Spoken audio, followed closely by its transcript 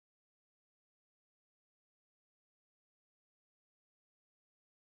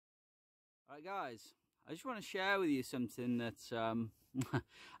Right guys, I just want to share with you something that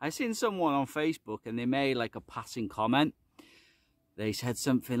I seen someone on Facebook and they made like a passing comment. They said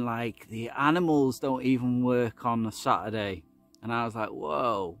something like, the animals don't even work on a Saturday. And I was like,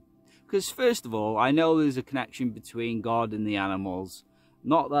 whoa. Because first of all, I know there's a connection between God and the animals.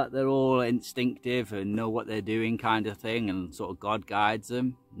 Not that they're all instinctive and know what they're doing kind of thing and sort of God guides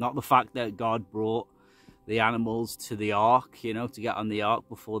them. Not the fact that God brought the animals to the ark, you know, to get on the ark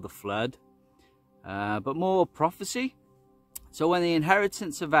before the flood. But more prophecy. So when the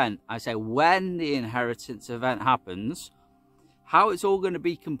inheritance event, I say when the inheritance event happens, how it's all going to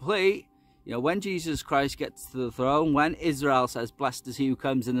be complete, you know, when Jesus Christ gets to the throne, when Israel says, blessed is he who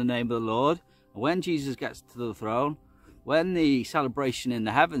comes in the name of the Lord, and when Jesus gets to the throne, when the celebration in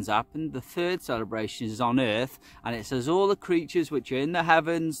the heavens happened, the third celebration is on earth, and it says all the creatures which are in the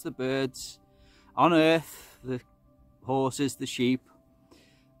heavens, the birds, on earth, the horses, the sheep,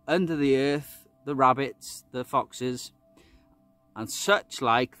 under the earth, the rabbits, the foxes, and such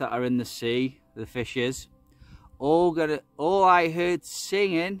like that are in the sea, the fishes, all I heard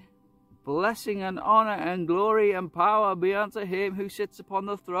singing, blessing and honor and glory and power be unto him who sits upon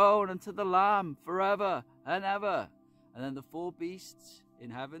the throne and to the Lamb forever and ever. And then the four beasts in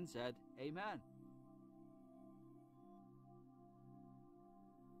heaven said, Amen.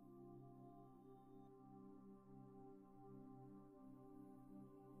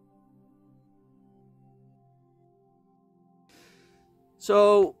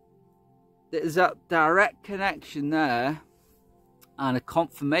 So there's that direct connection there and a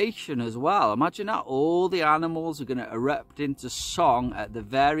confirmation as well. Imagine that all the animals are going to erupt into song at the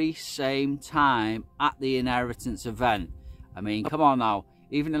very same time at the inheritance event. I mean, come on now.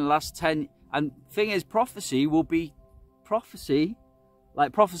 Even in the last 10... And thing is, prophecy will be prophecy.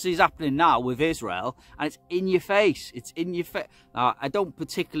 Like prophecy is happening now with Israel. And it's in your face. It's in your face. Now, I don't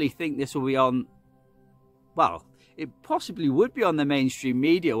particularly think this will be on... Well, it possibly would be on the mainstream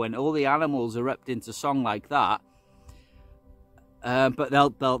media when all the animals erupt into song like that. But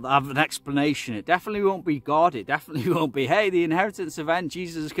they'll have an explanation. It definitely won't be God. It definitely won't be, hey, the inheritance event,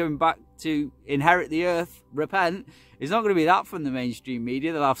 Jesus is coming back to inherit the earth, repent. It's not going to be that from the mainstream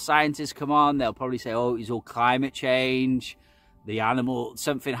media. They'll have scientists come on. They'll probably say, oh, it's all climate change. The animal,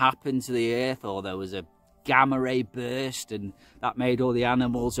 something happened to the earth, or there was a gamma ray burst and that made all the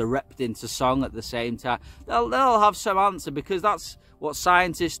animals erupt into song at the same time. They'll have some answer, because that's what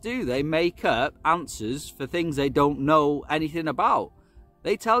scientists do. They make up answers for things they don't know anything about.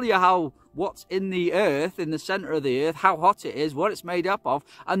 They tell you how what's in the earth, in the center of the earth, how hot it is, what it's made up of,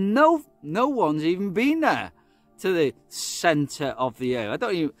 and no one's even been there to the center of the earth.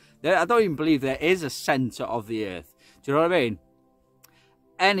 I don't even believe there is a center of the earth. Do you know what I mean?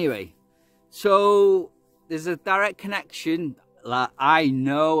 Anyway, so there's a direct connection that I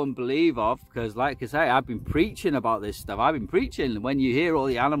know and believe of, because like I say, I've been preaching about this stuff. I've been preaching when you hear all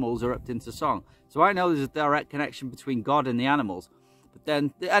the animals erupt into song. So I know there's a direct connection between God and the animals. But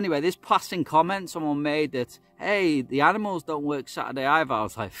then, anyway, this passing comment someone made that, hey, the animals don't work Saturday either. I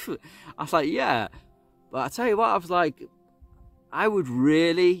was like, yeah. But I tell you what, I was like, I would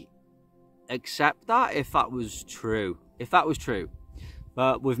really accept that if that was true. If that was true.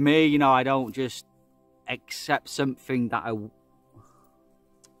 But with me, you know, I don't just accept something that I...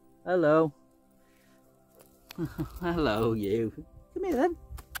 Hello. Hello, you. Come here then.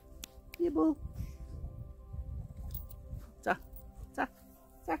 Yeah, ball. Ta, ta,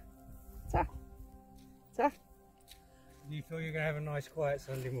 ta, ta, ta. You thought you were going to have a nice quiet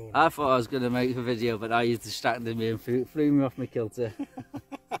Sunday morning? I thought I was going to make a video, but now you distracted me and flew me off my kilter.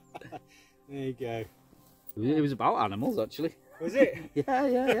 There you go. It was about animals, actually. Was it?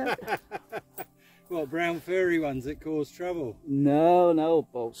 Yeah. What, brown furry ones that cause trouble? No,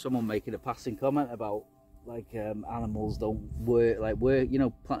 but someone making a passing comment about like animals don't work, you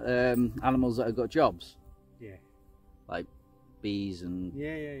know, animals that have got jobs. Yeah. Like bees and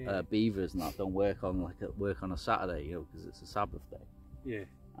beavers and that don't work on a Saturday, you know, because it's a Sabbath day. Yeah.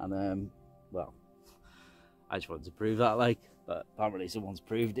 And well, I just wanted to prove that, but apparently someone's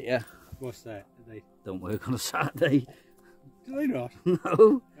proved it. Yeah. What's that? They don't work on a Saturday. Do they not? No.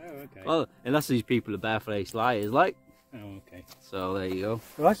 Oh, okay. Well, unless these people are barefaced liars, like. Oh, okay. So there you go.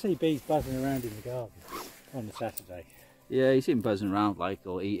 Well, I see bees buzzing around in the garden on a Saturday. Yeah, you see them buzzing around,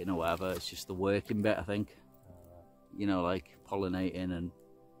 or eating or whatever. It's just the working bit, I think. You know, like pollinating and...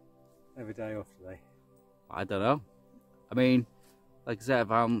 Have a day off today? I don't know. I mean, like I said, I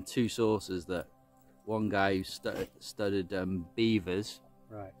found two sources that one guy who studied beavers.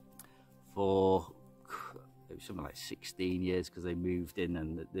 Right. For... It was something like 16 years, because they moved in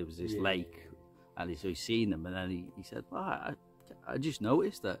and there was this lake, and so he's seen them, and then he said, well, I just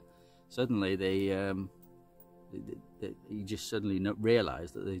noticed that suddenly he just suddenly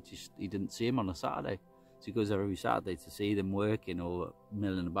realised that he didn't see him on a Saturday. So he goes there every Saturday to see them working or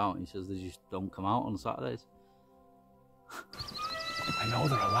milling about. And he says they just don't come out on Saturdays. I know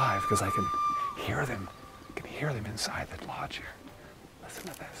they're alive because I can hear them. I can hear them inside the lodge here. Listen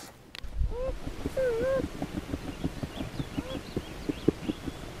to this.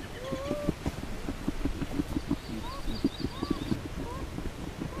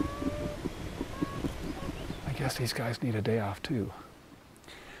 I guess these guys need a day off too.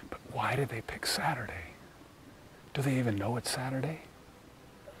 But why did they pick Saturday? Do they even know it's Saturday?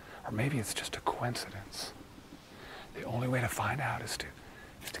 Or maybe it's just a coincidence. The only way to find out is to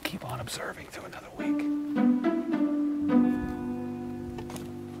keep on observing through another week.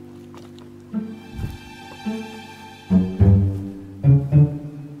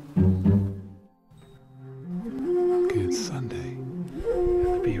 Good Sunday.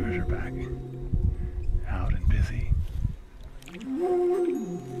 And the beavers are back out and busy.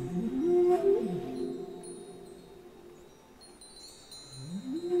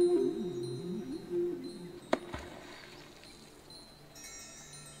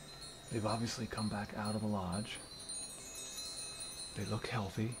 They've obviously come back out of the lodge. They look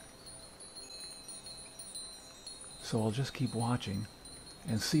healthy. So I'll just keep watching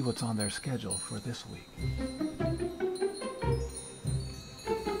and see what's on their schedule for this week.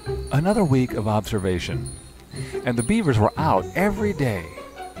 Another week of observation, and the beavers were out every day,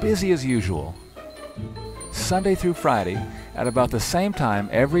 busy as usual. Sunday through Friday at about the same time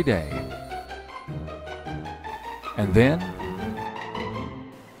every day. And then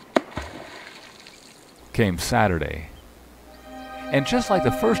came Saturday. And just like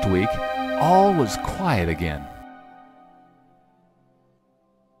the first week, all was quiet again.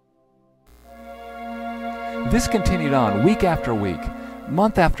 This continued on week after week,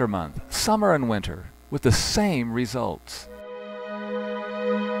 month after month, summer and winter, with the same results.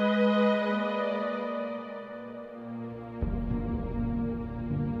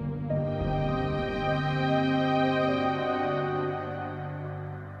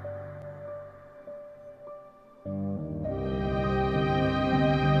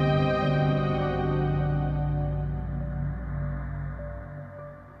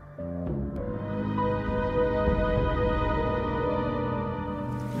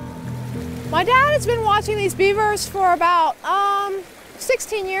 My dad has been watching these beavers for about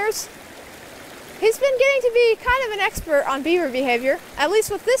 16 years. He's been getting to be kind of an expert on beaver behavior, at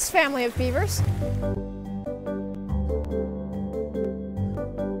least with this family of beavers.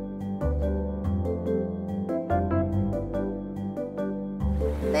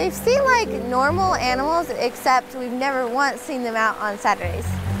 They seem like normal animals, except we've never once seen them out on Saturdays.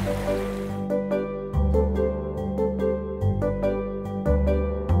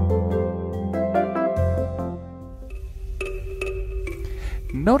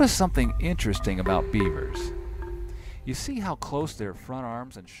 Notice something interesting about beavers. You see how close their front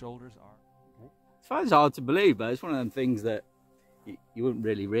arms and shoulders are? It's fine, it's hard to believe, but it's one of them things that you wouldn't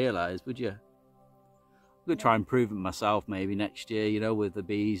really realise, would you? I'm going to try and prove it myself maybe next year, you know, with the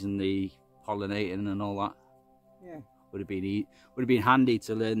bees and the pollinating and all that. Yeah. Would have been handy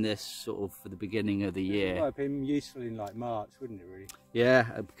to learn this sort of for the beginning of the year. It might have been useful in like March, wouldn't it really?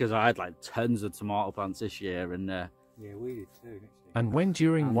 Yeah, because I had like tons of tomato plants this year, and yeah, we did too. Actually. And when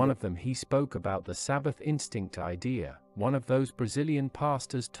during one of them he spoke about the Sabbath instinct idea, one of those Brazilian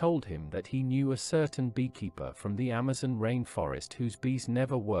pastors told him that he knew a certain beekeeper from the Amazon rainforest whose bees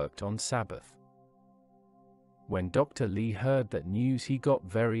never worked on Sabbath. When Dr. Lee heard that news, he got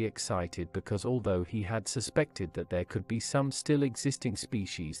very excited because although he had suspected that there could be some still existing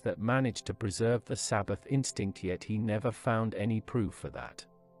species that managed to preserve the Sabbath instinct, yet he never found any proof for that.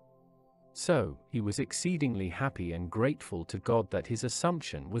 So, he was exceedingly happy and grateful to God that his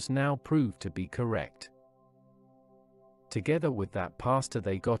assumption was now proved to be correct. Together with that pastor,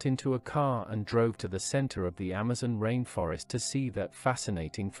 they got into a car and drove to the center of the Amazon rainforest to see that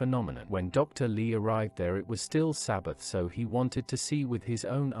fascinating phenomenon. When Dr. Lee arrived there, it was still Sabbath, so he wanted to see with his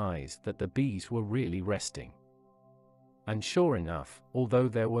own eyes that the bees were really resting. And sure enough, although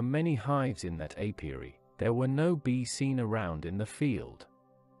there were many hives in that apiary, there were no bees seen around in the field.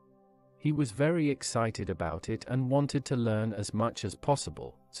 He was very excited about it and wanted to learn as much as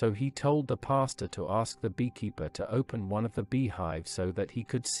possible, so he told the pastor to ask the beekeeper to open one of the beehives so that he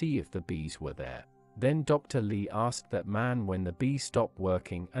could see if the bees were there. Then Dr. Lee asked that man when the bees stop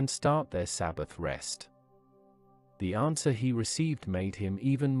working and start their Sabbath rest. The answer he received made him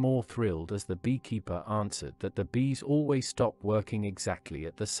even more thrilled, as the beekeeper answered that the bees always stop working exactly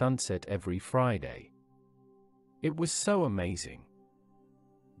at the sunset every Friday. It was so amazing.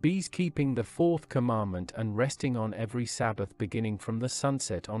 Bees keeping the fourth commandment and resting on every Sabbath beginning from the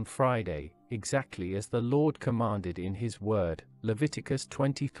sunset on Friday, exactly as the Lord commanded in his word, Leviticus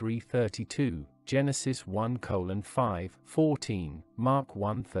 23:32, Genesis 1:5-14, Mark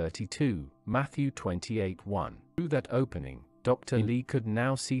 1:32, Matthew 28:1. Through that opening, Dr. Lee could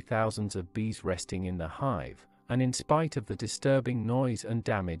now see thousands of bees resting in the hive, and in spite of the disturbing noise and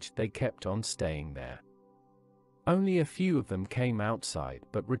damage they kept on staying there. Only a few of them came outside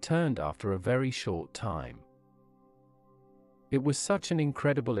but returned after a very short time. It was such an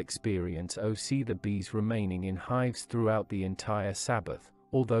incredible experience to see the bees remaining in hives throughout the entire Sabbath,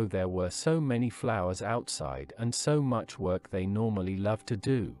 although there were so many flowers outside and so much work they normally love to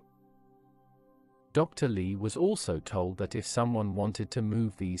do. Dr. Lee was also told that if someone wanted to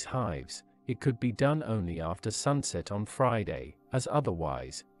move these hives, it could be done only after sunset on Friday, as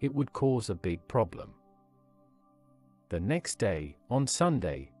otherwise, it would cause a big problem. The next day, on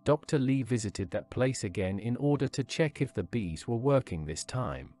Sunday, Dr. Lee visited that place again in order to check if the bees were working this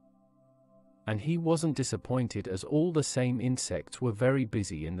time. And he wasn't disappointed, as all the same insects were very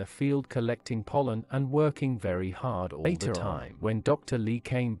busy in the field collecting pollen and working very hard all the time. When Dr. Lee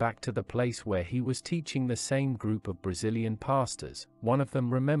came back to the place where he was teaching the same group of Brazilian pastors, one of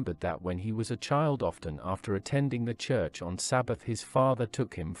them remembered that when he was a child, often after attending the church on Sabbath, his father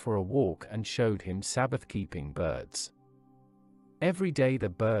took him for a walk and showed him Sabbath-keeping birds. Every day the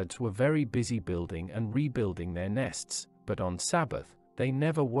birds were very busy building and rebuilding their nests, but on Sabbath, they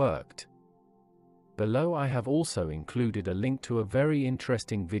never worked. Below I have also included a link to a very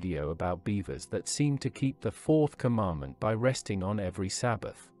interesting video about beavers that seem to keep the fourth commandment by resting on every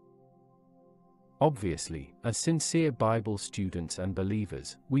Sabbath. Obviously, as sincere Bible students and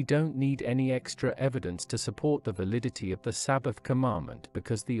believers, we don't need any extra evidence to support the validity of the Sabbath commandment,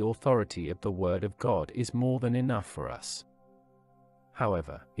 because the authority of the Word of God is more than enough for us.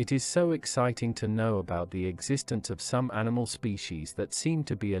 However, it is so exciting to know about the existence of some animal species that seem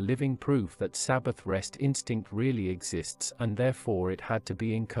to be a living proof that Sabbath rest instinct really exists, and therefore it had to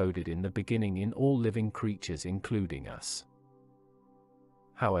be encoded in the beginning in all living creatures, including us.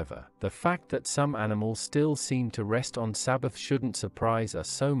 However, the fact that some animals still seem to rest on Sabbath shouldn't surprise us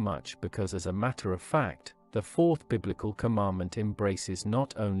so much, because as a matter of fact, the fourth biblical commandment embraces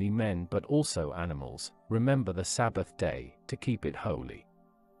not only men but also animals. Remember the Sabbath day, to keep it holy.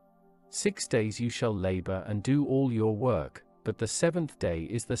 6 days you shall labor and do all your work, but the seventh day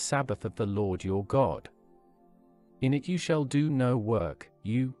is the Sabbath of the Lord your God. In it you shall do no work,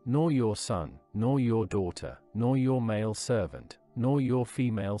 you, nor your son, nor your daughter, nor your male servant, nor your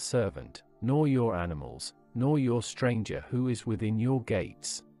female servant, nor your animals, nor your stranger who is within your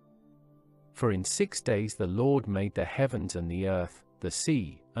gates. For in 6 days the Lord made the heavens and the earth, the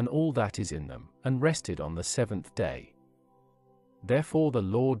sea, and all that is in them, and rested on the seventh day. Therefore the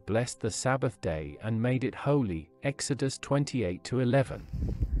Lord blessed the Sabbath day and made it holy. Exodus 28:11.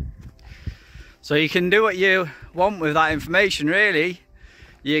 So you can do what you want with that information, really.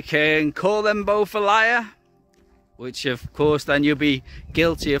 You can call them both a liar, which of course then you'll be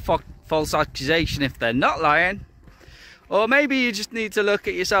guilty of false accusation if they're not lying. Or maybe you just need to look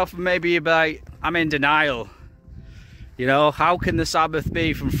at yourself and maybe you'll be like, I'm in denial. You know, how can the Sabbath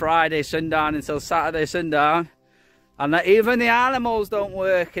be from Friday sundown until Saturday sundown, and that even the animals don't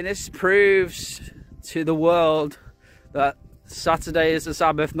work? And this proves to the world that Saturday is the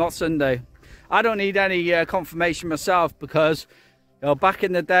Sabbath, not Sunday. I don't need any confirmation myself, because you know, back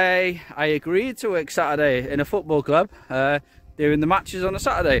in the day I agreed to work Saturday in a football club, doing the matches on a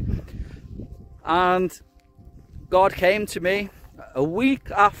Saturday, and God came to me a week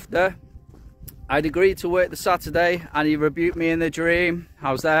after I'd agreed to work the Saturday, and he rebuked me in the dream.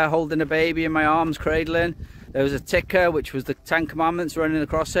 I was there holding a baby in my arms, cradling. There was a ticker, which was the 10 Commandments running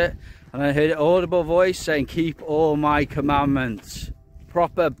across it, and I heard an audible voice saying, keep all my commandments.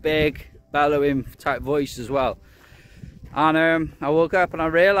 Proper big bellowing type voice as well. And I woke up and I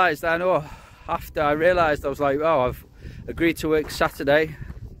realised then, after I realised, I was like, I've agreed to work Saturday.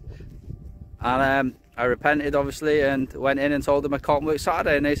 And I repented, obviously, and went in and told them I can't work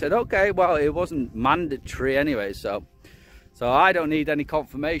Saturday, and they said, okay, well, it wasn't mandatory anyway, so I don't need any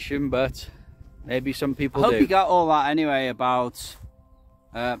confirmation, but maybe some people do. I hope you got all that anyway about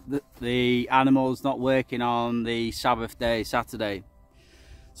the animals not working on the Sabbath day, Saturday.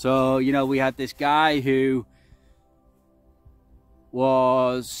 So, you know, we had this guy who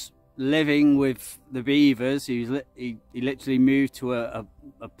was living with the beavers. He literally moved to a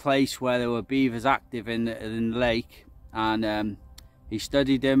place where there were beavers active in the lake, and he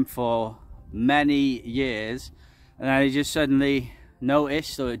studied them for many years, and then he just suddenly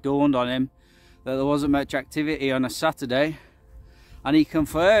noticed, or it dawned on him, that there wasn't much activity on a Saturday, And he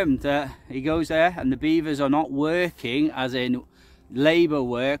confirmed that he goes there and the beavers are not working, as in labour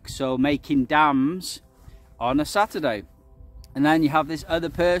work, so making dams on a Saturday. And then you have this other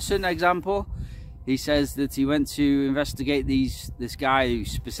person example. He says that he went to investigate this guy who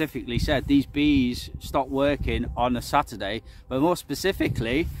specifically said these bees stopped working on a Saturday, but more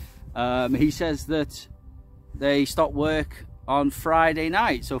specifically he says that they stopped work on Friday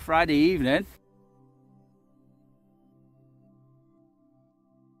night, so Friday evening.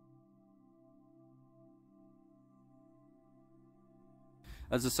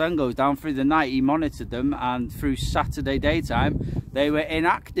 As the sun goes down through the night, he monitored them, and through Saturday daytime they were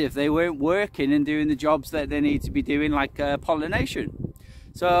inactive. They weren't working and doing the jobs that they need to be doing, like pollination.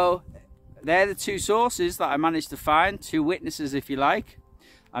 So they're the two sources that I managed to find, two witnesses if you like.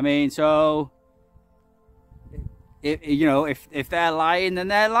 I mean, so if they're lying, then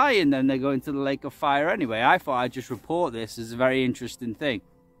they're lying, then they're going to the lake of fire anyway. I thought I'd just report this as a very interesting thing.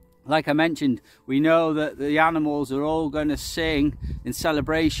 Like I mentioned, we know that the animals are all going to sing in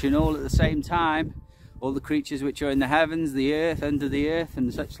celebration all at the same time. All the creatures which are in the heavens, the earth, under the earth,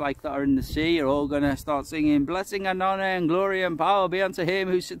 and such like that are in the sea are all going to start singing, blessing and honor and glory and power be unto him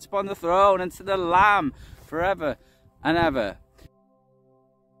who sits upon the throne and to the Lamb forever and ever.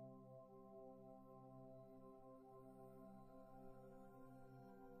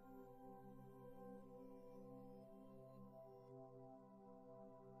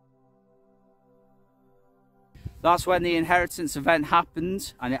 That's when the inheritance event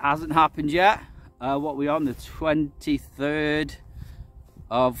happens, and it hasn't happened yet. What we on the 23rd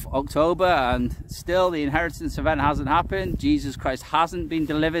of October, and still the inheritance event hasn't happened. Jesus Christ hasn't been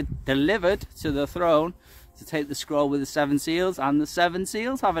delivered to the throne to take the scroll with the 7 seals, and the 7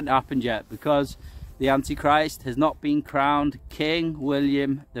 seals haven't happened yet because the Antichrist has not been crowned King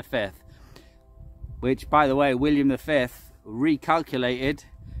William V, which, by the way, William V recalculated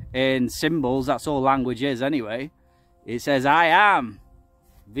in symbols. That's all language is anyway. It says I am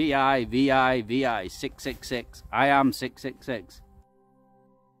VI 666. I am 666.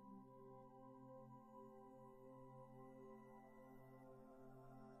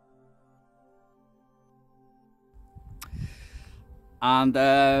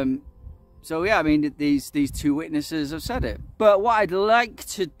 And so yeah, I mean, these two witnesses have said it. But what I'd like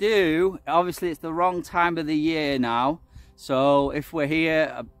to do, obviously it's the wrong time of the year now, so if we're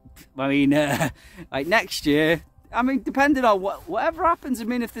here, I mean, like next year, I mean, depending on whatever happens, I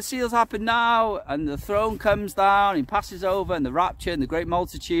mean, if the seals happen now and the throne comes down and passes over and the rapture and the great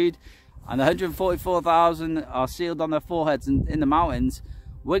multitude and the 144,000 are sealed on their foreheads in the mountains,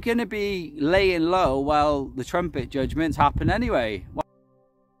 we're going to be laying low while the trumpet judgments happen anyway.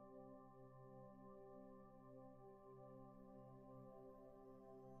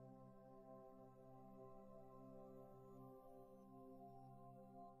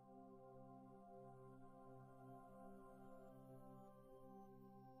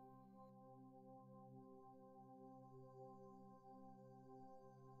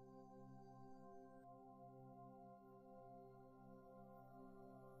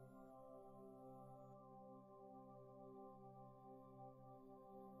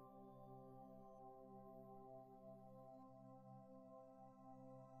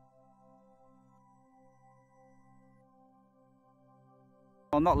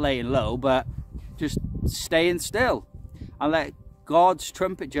 Well, not laying low, but just staying still and let God's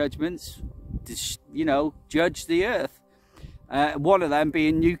trumpet judgments, you know, judge the earth. One of them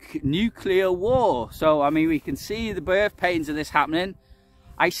being nuclear war. So, I mean, we can see the birth pains of this happening.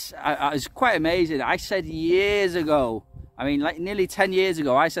 It's quite amazing. I said years ago, I mean, like nearly 10 years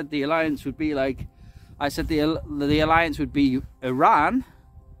ago, I said the alliance would be like, I said the alliance would be Iran,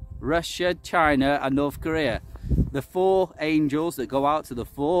 Russia, China, and North Korea. The 4 angels that go out to the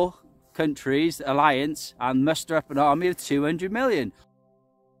 4 countries alliance and muster up an army of 200 million.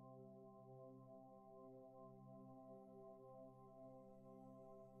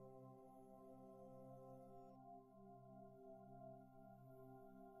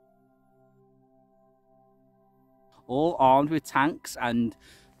 All armed with tanks and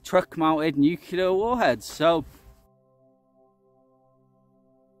truck-mounted nuclear warheads. So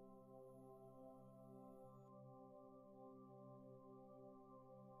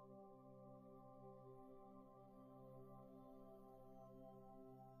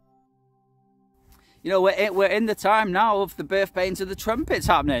you know, we're in the time now of the birth pains of the trumpets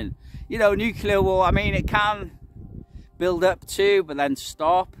happening. You know, nuclear war, I mean, it can build up to, but then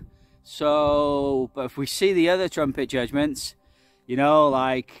stop. So, but if we see the other trumpet judgments, you know,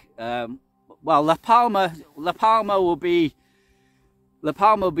 like, well, La Palma will be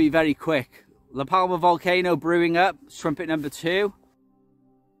very quick. La Palma volcano brewing up, trumpet number 2.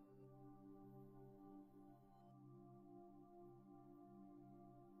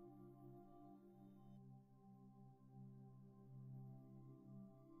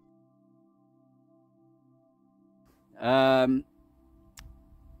 then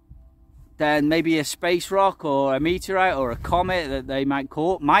maybe a space rock or a meteorite or a comet that they might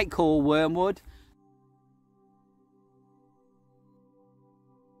call wormwood.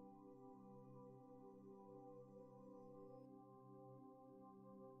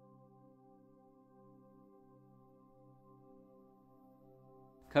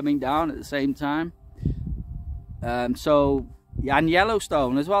 Coming down at the same time. So, and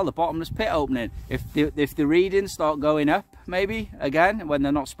Yellowstone as well, the bottomless pit opening. If the readings start going up, maybe again when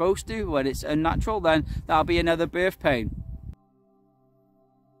they're not supposed to, when it's unnatural, then that'll be another birth pain.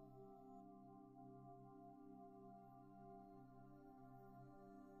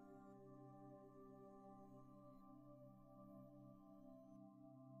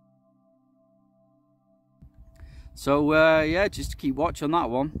 So yeah, just keep watch on that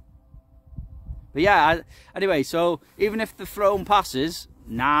one. But yeah, anyway, so even if the throne passes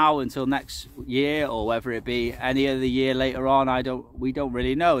now until next year, or whether it be any other year later on, we don't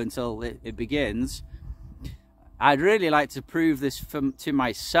really know until it begins. I'd really like to prove this to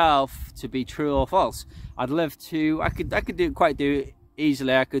myself to be true or false. I'd love to. I could do it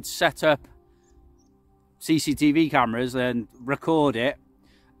easily. I could set up CCTV cameras and record it.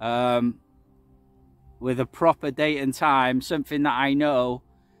 With a proper date and time, something that I know,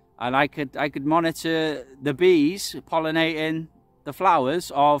 and I could monitor the bees pollinating the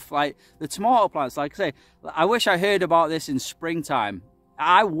flowers of like the tomato plants. Like I say, I wish I heard about this in springtime.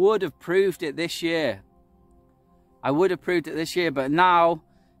 I would have proved it this year. But now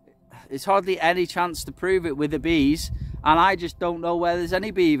it's hardly any chance to prove it with the bees, and I just don't know where there's any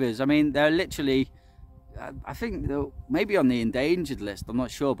beavers. I mean, they're literally, I think they're maybe on the endangered list, I'm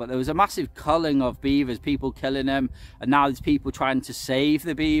not sure, but there was a massive culling of beavers, people killing them, and now there's people trying to save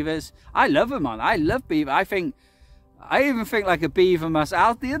the beavers. I love them, man. I love beaver. I even think like a beaver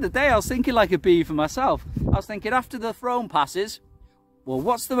myself. The other day I was thinking like a beaver myself. I was thinking, after the throne passes, well,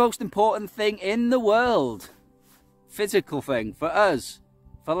 what's the most important thing in the world? Physical thing for us,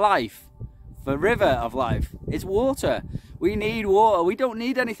 for life, for river of life. It's water. We need water. We don't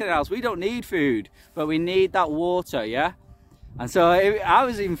need anything else. We don't need food, but we need that water, yeah? And so I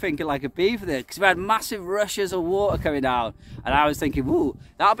was even thinking like a beaver there, because we had massive rushes of water coming down. And I was thinking, ooh,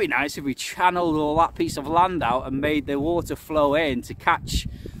 that'd be nice if we channeled all that piece of land out and made the water flow in to catch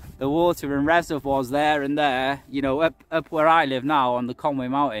the water in reservoirs there and there, you know, up where I live now on the Conway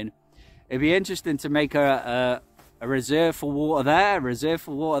Mountain. It'd be interesting to make a reserve for water there,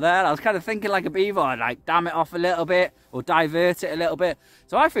 I was kind of thinking like a beaver. I'd like dam it off a little bit or divert it a little bit.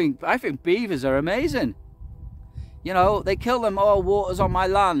 So I think beavers are amazing. You know, they kill them, oh, water's on my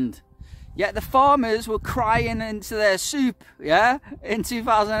land. Yet the farmers were crying into their soup, yeah, in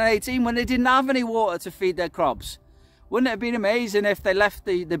 2018 when they didn't have any water to feed their crops. Wouldn't it have been amazing if they left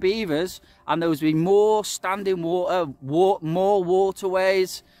the beavers and there was been more standing water, more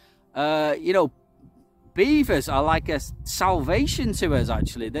waterways? You know, beavers are like a salvation to us,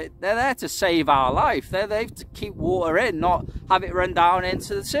 actually. They're there to save our life. They're there to keep water in, not have it run down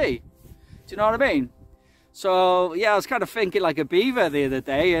into the sea. Do you know what I mean? So, yeah, I was kind of thinking like a beaver the other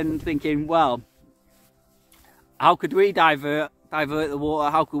day and thinking, well, how could we divert the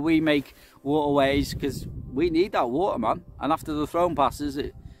water? How could we make waterways? Because we need that water, man. And after the throne passes,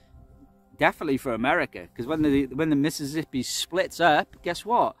 it definitely for America. Because when the Mississippi splits up, guess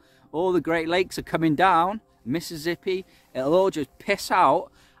what? All the Great Lakes are coming down, Mississippi, it'll all just piss out,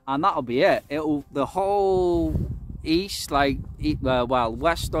 and that'll be it. The whole east, like, well,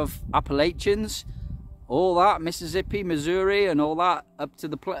 west of Appalachians, all that, Mississippi, Missouri, and all that, up to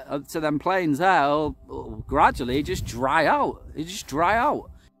them plains there, will gradually just dry out. It just dry out.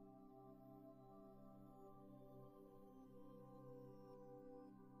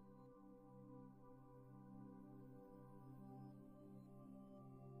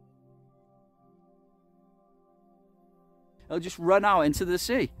 It'll just run out into the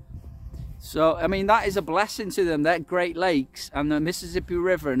sea. So, I mean, that is a blessing to them. They're Great Lakes and the Mississippi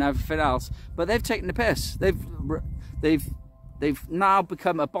River and everything else. But they've taken the piss. They've now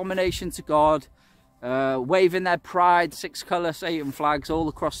become abomination to God, waving their pride, 6-color Satan flags all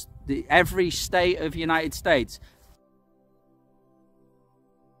across every state of the United States.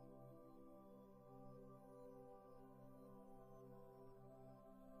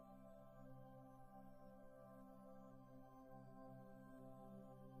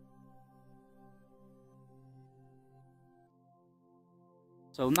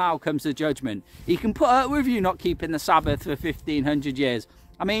 So now comes the judgment. He can put up with you not keeping the Sabbath for 1500 years.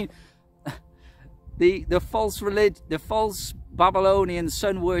 I mean, the false Babylonian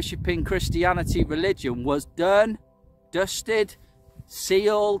sun-worshipping Christianity religion was done, dusted,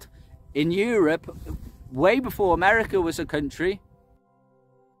 sealed in Europe way before America was a country.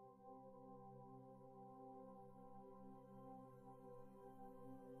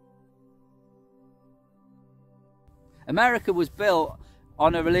 America was built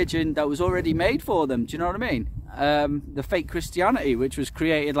on a religion that was already made for them. Do you know what I mean? The fake Christianity, which was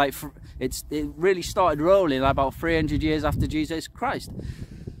created like it really started rolling like about 300 years after Jesus Christ.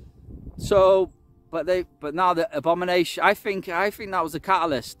 So, but now the abomination. I think that was the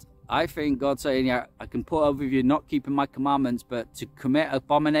catalyst. I think God saying, yeah, I can put over you not keeping my commandments, but to commit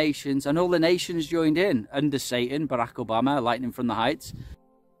abominations, and all the nations joined in under Satan, Barack Obama, lightning from the heights.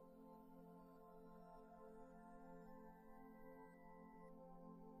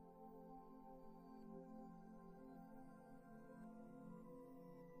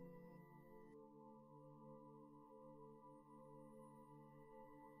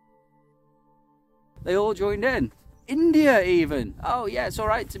 They all joined in. India even. Oh yeah, it's all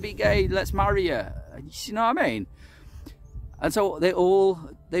right to be gay. Let's marry you. You know what I mean? And so they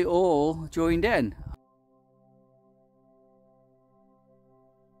all joined in.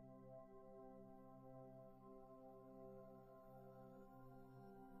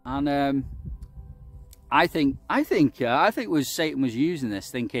 And I think Satan was using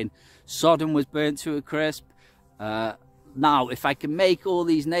this, thinking Sodom was burnt to a crisp. Now, if I can make all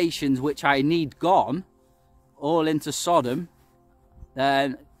these nations which I need gone, all into Sodom,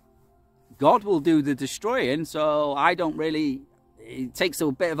 then God will do the destroying. So I don't really, it takes a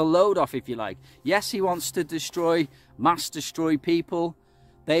bit of a load off, if you like. Yes, he wants to mass destroy people.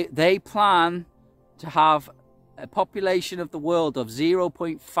 They plan to have a population of the world of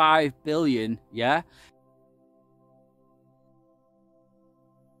 0.5 billion, yeah?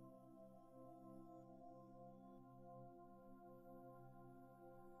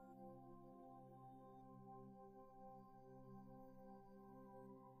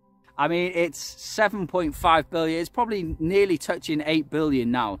 I mean, it's 7.5 billion. It's probably nearly touching 8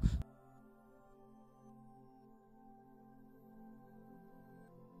 billion now.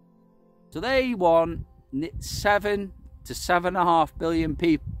 So they want 7 to 7.5 billion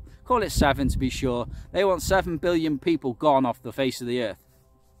people. Call it 7 to be sure. They want 7 billion people gone off the face of the earth.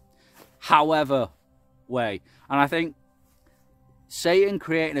 However way. And I think Satan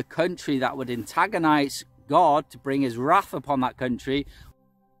creating a country that would antagonize God to bring his wrath upon that country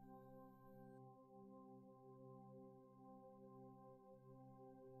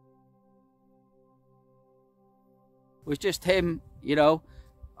was just him, you know,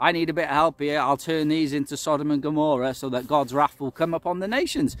 I need a bit of help here, I'll turn these into Sodom and Gomorrah so that God's wrath will come upon the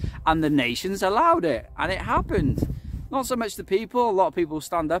nations. And the nations allowed it, and it happened. Not so much the people. A lot of people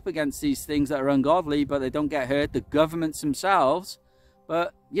stand up against these things that are ungodly, but they don't get hurt. The governments themselves,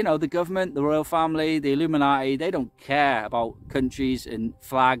 but, you know, the government, the royal family, the Illuminati, they don't care about countries and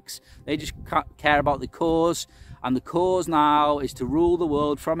flags. They just care about the cause, and the cause now is to rule the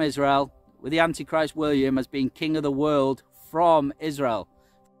world from Israel, with the Antichrist William as being king of the world from Israel.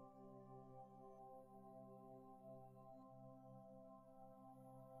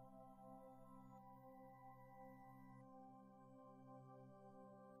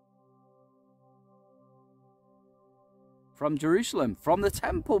 From Jerusalem, from the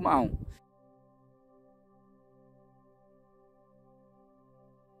Temple Mount.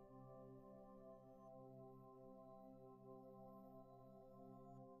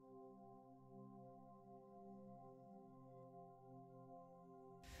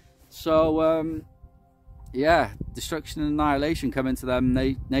 So, yeah, destruction and annihilation coming to them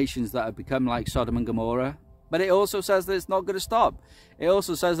nations that have become like Sodom and Gomorrah. But it also says that it's not going to stop. It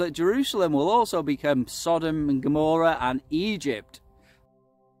also says that Jerusalem will also become Sodom and Gomorrah and Egypt.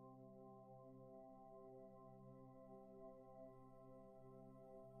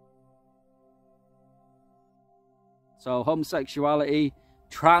 So homosexuality,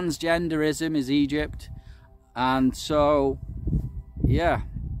 transgenderism is Egypt. And so, yeah.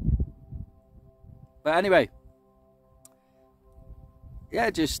 But anyway,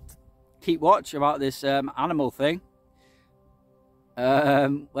 yeah, just keep watch about this animal thing.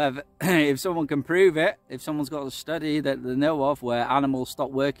 If someone can prove it, if someone's got a study that they know of where animals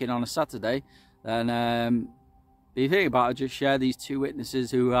stop working on a Saturday, then if you think about it, just share these two witnesses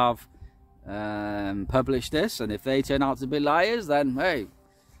who have published this, and if they turn out to be liars, then hey,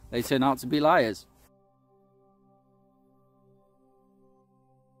 they turn out to be liars.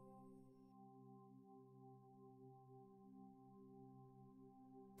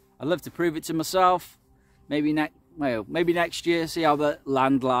 I'd love to prove it to myself. Maybe next year, see how the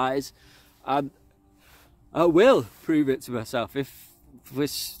land lies. I will prove it to myself. If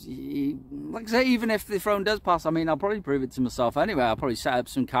like I say, even if the throne does pass, I mean, I'll probably prove it to myself anyway. I'll probably set up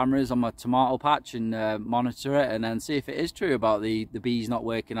some cameras on my tomato patch and monitor it, and then see if it is true about the bees not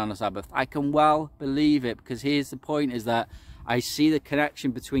working on the Sabbath. I can well believe it, because here's the point, is that I see the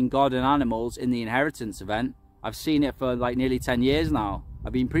connection between God and animals in the inheritance event. I've seen it for like nearly 10 years now.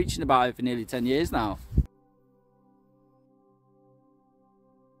 I've been preaching about it for nearly 10 years now.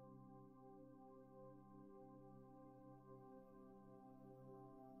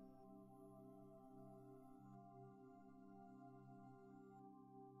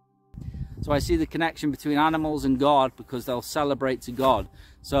 So I see the connection between animals and God, because they'll celebrate to God.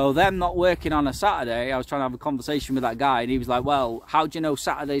 So them not working on a Saturday, I was trying to have a conversation with that guy, and he was like, well, how do you know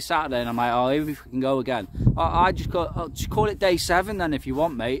Saturday's Saturday? And I'm like, oh, maybe we can go again. I just call it day 7 then if you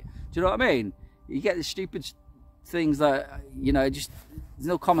want, mate. Do you know what I mean? You get the stupid things that, you know, just, there's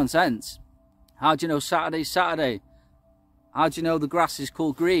no common sense. How do you know Saturday's Saturday? How do you know the grass is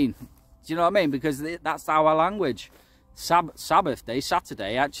called green? Do you know what I mean? Because that's our language. Sabbath day,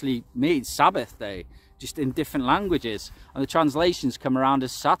 Saturday, actually means Sabbath day, just in different languages, and the translations come around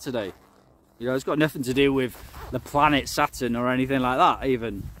as Saturday. You know, it's got nothing to do with the planet Saturn or anything like that.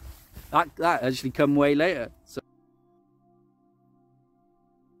 Even that actually come way later.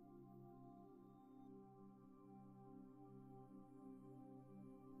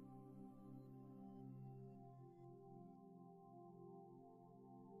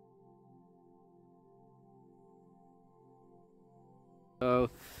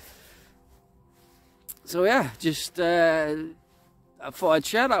 So yeah, just I thought I'd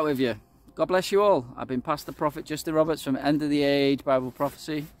share that with you. God bless you all. I've been Pastor Prophet Justin Roberts from End of the Age Bible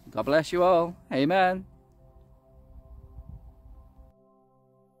Prophecy. God bless you all. Amen.